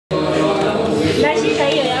Nashika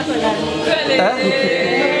hiyo yako na.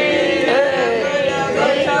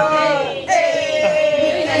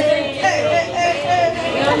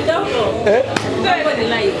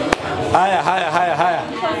 Haya.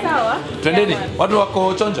 Sawa. Twendeni. Watu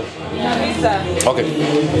wako chonjo? Kabisa. Okay.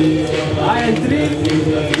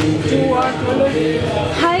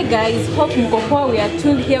 Hi guys, hope mko poa. We are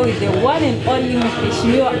tuned here with the one and only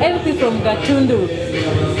Mheshimiwa MP from Gatundu.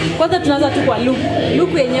 Kwanza tunaanza tu kwa look.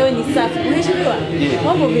 Look yenyewe ni safi. Mheshimiwa,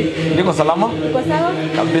 mambo vipi? Niko salama? Uko sawa?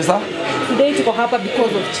 Kabisa. Today tuko hapa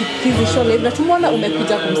because of Chikizi show live na tumeona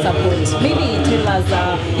umekuja kumsupport. Maybe tell us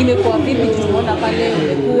imekuwa vipi? Tumeona pale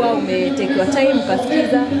umekuwa umetake your time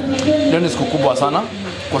ukasikiza. Leo ni siku kubwa sana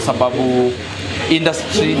kwa sababu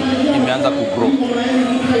industry imeanza kugrow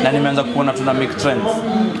na nimeanza kuona tuna make trends.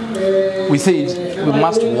 We said we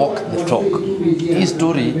must walk the talk. Hii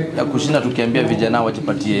story ya kushinda tukiambia vijana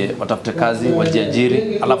wajipatie, watafute kazi,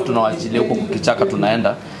 wajiajiri, alafu tunawaachilia huko kukichaka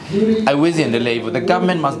tunaenda. Haiwezi endelea hivyo. The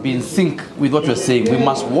government must be in sync with what we're saying. We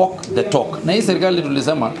must walk the talk. Na hii serikali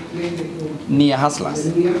tulisema ni ya hustlers.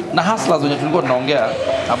 Na hustlers wenye tulikuwa tunaongea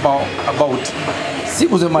about si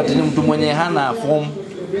kusema ati ni mtu mwenye hana form.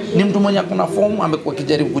 Ni mtu mwenye kuna form amekuwa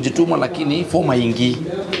kijaribu kujituma lakini form haingii.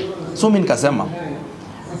 So mimi nikasema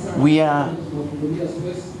we are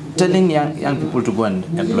telling young people to go and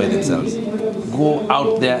employ themselves. Go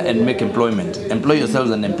out there and make employment. Employ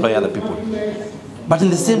yourselves and employ other people. But in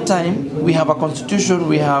the same time, we have a constitution,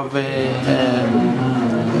 we have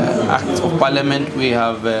acts of parliament, we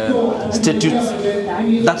have statutes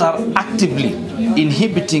that are actively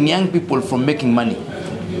inhibiting young people from making money.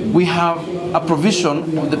 We have a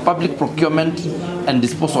provision of the Public Procurement and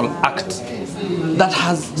Disposal Act that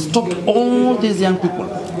has stopped all these young people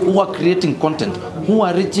who are creating content, who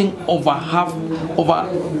are reaching over half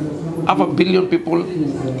a billion people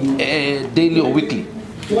daily or weekly,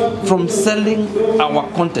 from selling our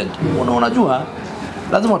content. Unajua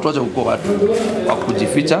lazima tuache kukua watu wa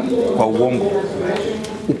kujificha kwa uongo.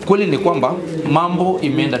 Ukweli ni kwamba mambo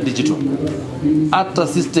imeenda digital. Hata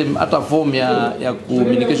system, hata form ya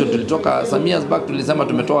communication tulitoka some years back tulisema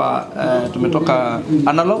tumetoka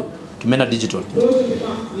analog tumeenda digital.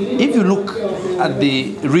 If you look at the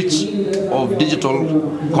reach of digital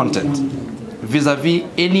content vis-a-vis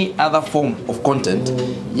any other form of content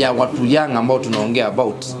ya watu young ambao tunaongea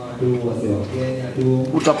about,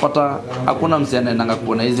 utapata hakuna msee anaendanga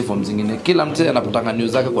kuona hizi form zingine. Kila msee anapotanga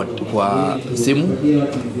news zake kwa simu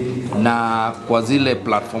na kwa zile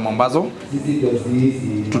platform ambazo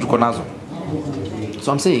tuko nazo.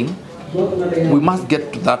 So I'm saying we must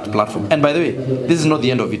get to that platform. And by the way, this is not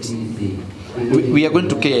the end of it. We are going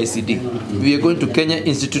to KICD. We are going to Kenya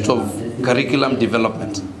Institute of Curriculum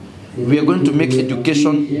Development. We are going to make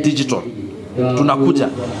education digital. Tunakuja.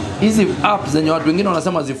 Hizi apps zenye watu wengine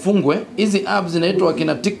wanasema zifungwe, hizi apps zinaitwa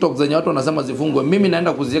kina TikTok zenye watu wanasema zifungwe, mimi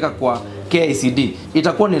naenda kuziweka kwa KICD.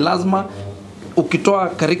 Itakuwa ni lazima ukitoa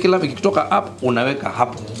curriculum, ikitoka app unaweka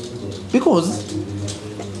hapo. Because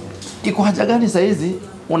iko haja gani saa hizi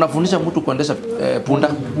unafundisha mtu kuendesha punda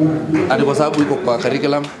ati kwa sababu iko kwa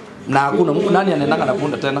curriculum na hakuna nani anaendanga na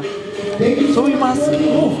punda tena? So we must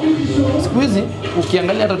move. Siku hizi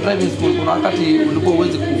ukiangalia hata driving school, kuna wakati ulikuwa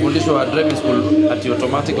uwezi kufundishwa driving school ati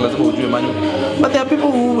automatic, lazima ujue manual. But there are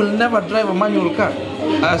people who will never drive a manual car,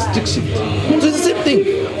 a stick shift. So it's the same thing.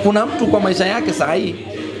 Kuna mtu kwa maisha yake saa hii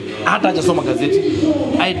hata hajasoma gazeti.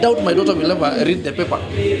 I doubt my daughter will ever read the paper.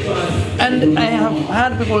 And I have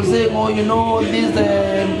heard people saying, oh, you know,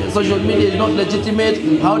 this social media is not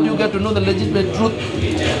legitimate. How do you get to know the legitimate truth?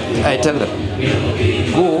 I tell them,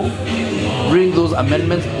 go, bring those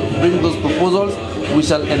amendments, bring those proposals. We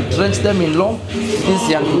shall entrench them in law. These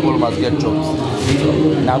young people must get jobs.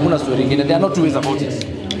 Na hakuna story ingine. There are no two ways about it.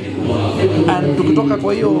 And tukitoka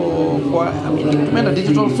kwa hiyo tumeenda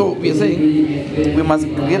digital, so we are saying we must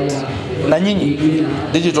get na nyinyi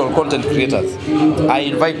digital content creators. I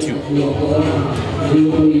invite you.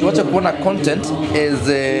 Tuache kuona content as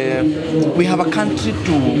we have a country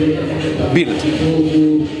to build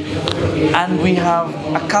and we have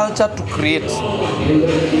a culture to create.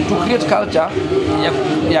 To create culture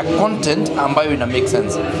ya content ambayo ina make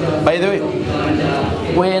sense. By the way,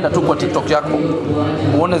 wewe na tu kwa TikTok yako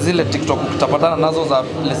uone zile TikTok utapatana nazo za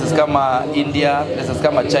places kama India, places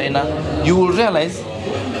kama China, you will realize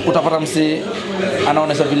utapata mse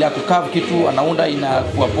anaonesha vile ya kucarve kitu, anaunda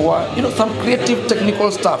inakuwa poa, you know, some creative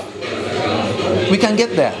technical stuff. We can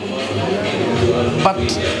get there,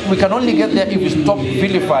 but we can only get there if we stop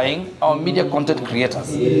vilifying our media content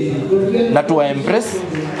creators. Na tuwa embrace.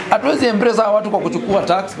 Hatuwezi embrace hawa watu kwa kuchukua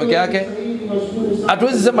tax peke yake.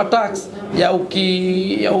 Hatuwezi sema tax ya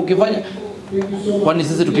ukifanya Kwani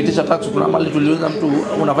sisi tukitisha tax kuna mali tuliuliza mtu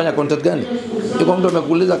unafanya content gani? Iko mtu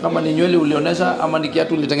amekuuliza kama ni nywele ulionyesha ama ni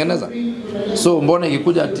kiatu ulitengeneza. So mbona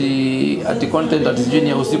ikikuja ati content ati sijui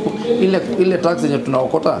ya usiku, ile tax yenye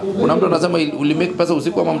tunaokota, kuna mtu anasema ulimake pesa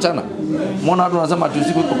usiku ama mchana? Mbona watu wanasema ati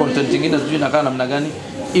usiku iko content nyingine sijui inakaa namna gani?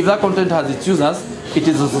 If that content has its users, it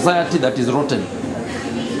is a society that is rotten.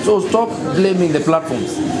 So stop blaming the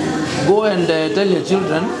platforms. Go and tell your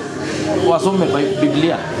children wasome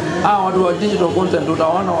Biblia. Watu wa digital content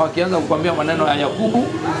utaona wakianza kukwambia maneno ya Yakubu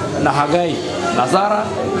na Hagai na Sara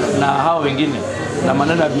na hao wengine na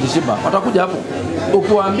maneno ya Bilishiba. Watakuja hapo.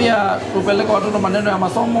 Ukiwaambia tupeleke watoto maneno ya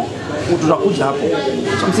masomo, tutakuja hapo.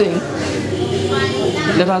 So I'm saying,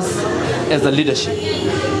 let us as a leadership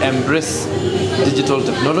embrace digital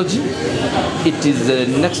technology. It is the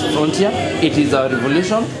next frontier. It is a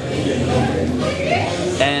revolution.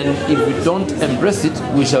 And if we don't embrace it,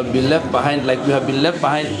 we shall be left behind like we have been left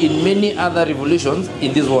behind in many other revolutions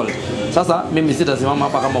in this world. Sasa mimi sitasimama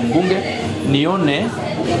hapa kama mbunge nione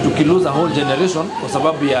tukilose a whole generation kwa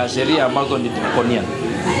sababu ya sheria ambazo ni draconian.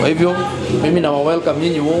 Kwa hivyo mimi na welcome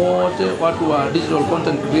nyinyi wote watu wa digital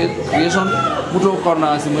content creation. Mtu uko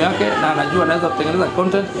na simu yake na anajua anaweza kutengeneza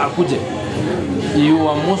content, akuje. You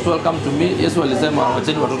are most welcome to me. Yesu alisema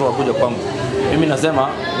wacheni watoto wakuje kwangu. Mimi nasema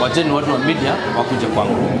wacheni watu wa media wakuje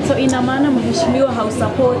kwangu. So ina maana mheshimiwa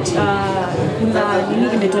hausupport kuna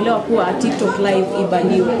nini imetolewa kuwa TikTok live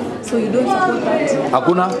ibaniwe. So you don't support that?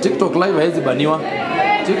 Hakuna TikTok live haiwezi baniwa.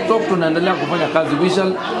 TikTok tunaendelea kufanya kazi.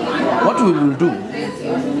 What we will do,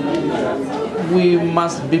 we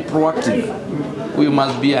must be proactive. We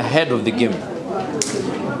must be ahead of the game.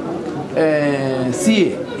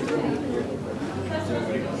 CA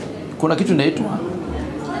kuna kitu inaitwa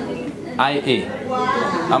IA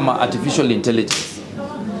ama artificial intelligence.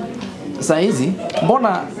 Sasa hizi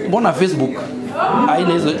mbona Facebook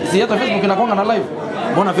aina hizo, si hata Facebook inakuwa na live,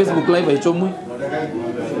 mbona Facebook live haichomwi?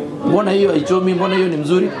 Mbona hiyo haichomi? Mbona hiyo ni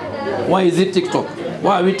mzuri? Why is it TikTok?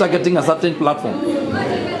 Why are we targeting a certain platform?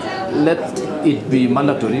 Let it be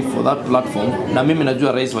mandatory for that platform. Na mimi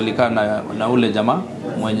najua rais walikaa na ule jamaa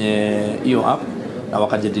mwenye hiyo app na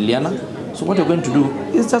wakajadiliana. So what you're going to do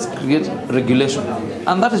is just create regulation.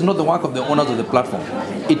 And that is not the work of the owners of the platform.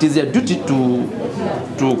 It is their duty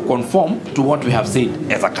to conform to what we have said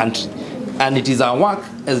as a country. And it is our work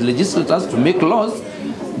as legislators to make laws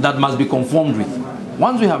that must be conformed with.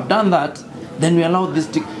 Once we have done that, then we allow this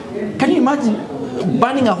to... Can you imagine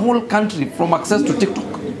banning a whole country from access to TikTok?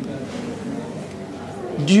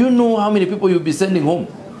 Do you know how many people you'll be sending home?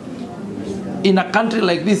 In a country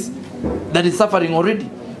like this that is suffering already?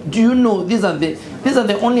 Do you know these are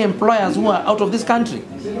the only employers who are out of this country?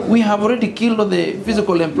 We have already killed all the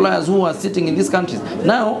physical employers who are sitting in these countries.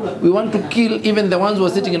 Now we want to kill even the ones who are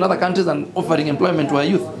sitting in other countries and offering employment to our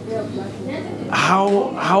youth.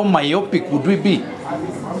 How myopic would we be?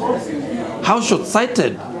 How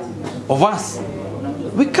short-sighted of us?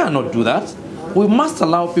 We cannot do that. We must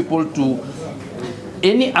allow people to...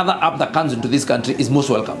 Any other app that comes into this country is most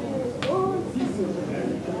welcome.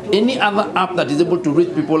 Any other app that is able to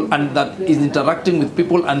reach people and that is interacting with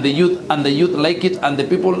people and the youth like it, and the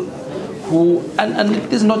people who... And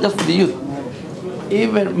it is not just for the youth.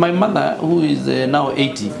 Even my mother, who is now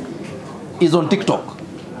 80, is on TikTok.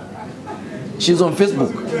 She's on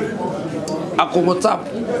Facebook. Ako WhatsApp.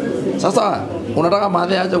 Sasa, unataka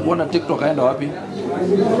madhe aje kuona TikTok aenda wapi?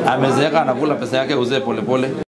 Amezeeka anakula pesa yake uzee pole pole.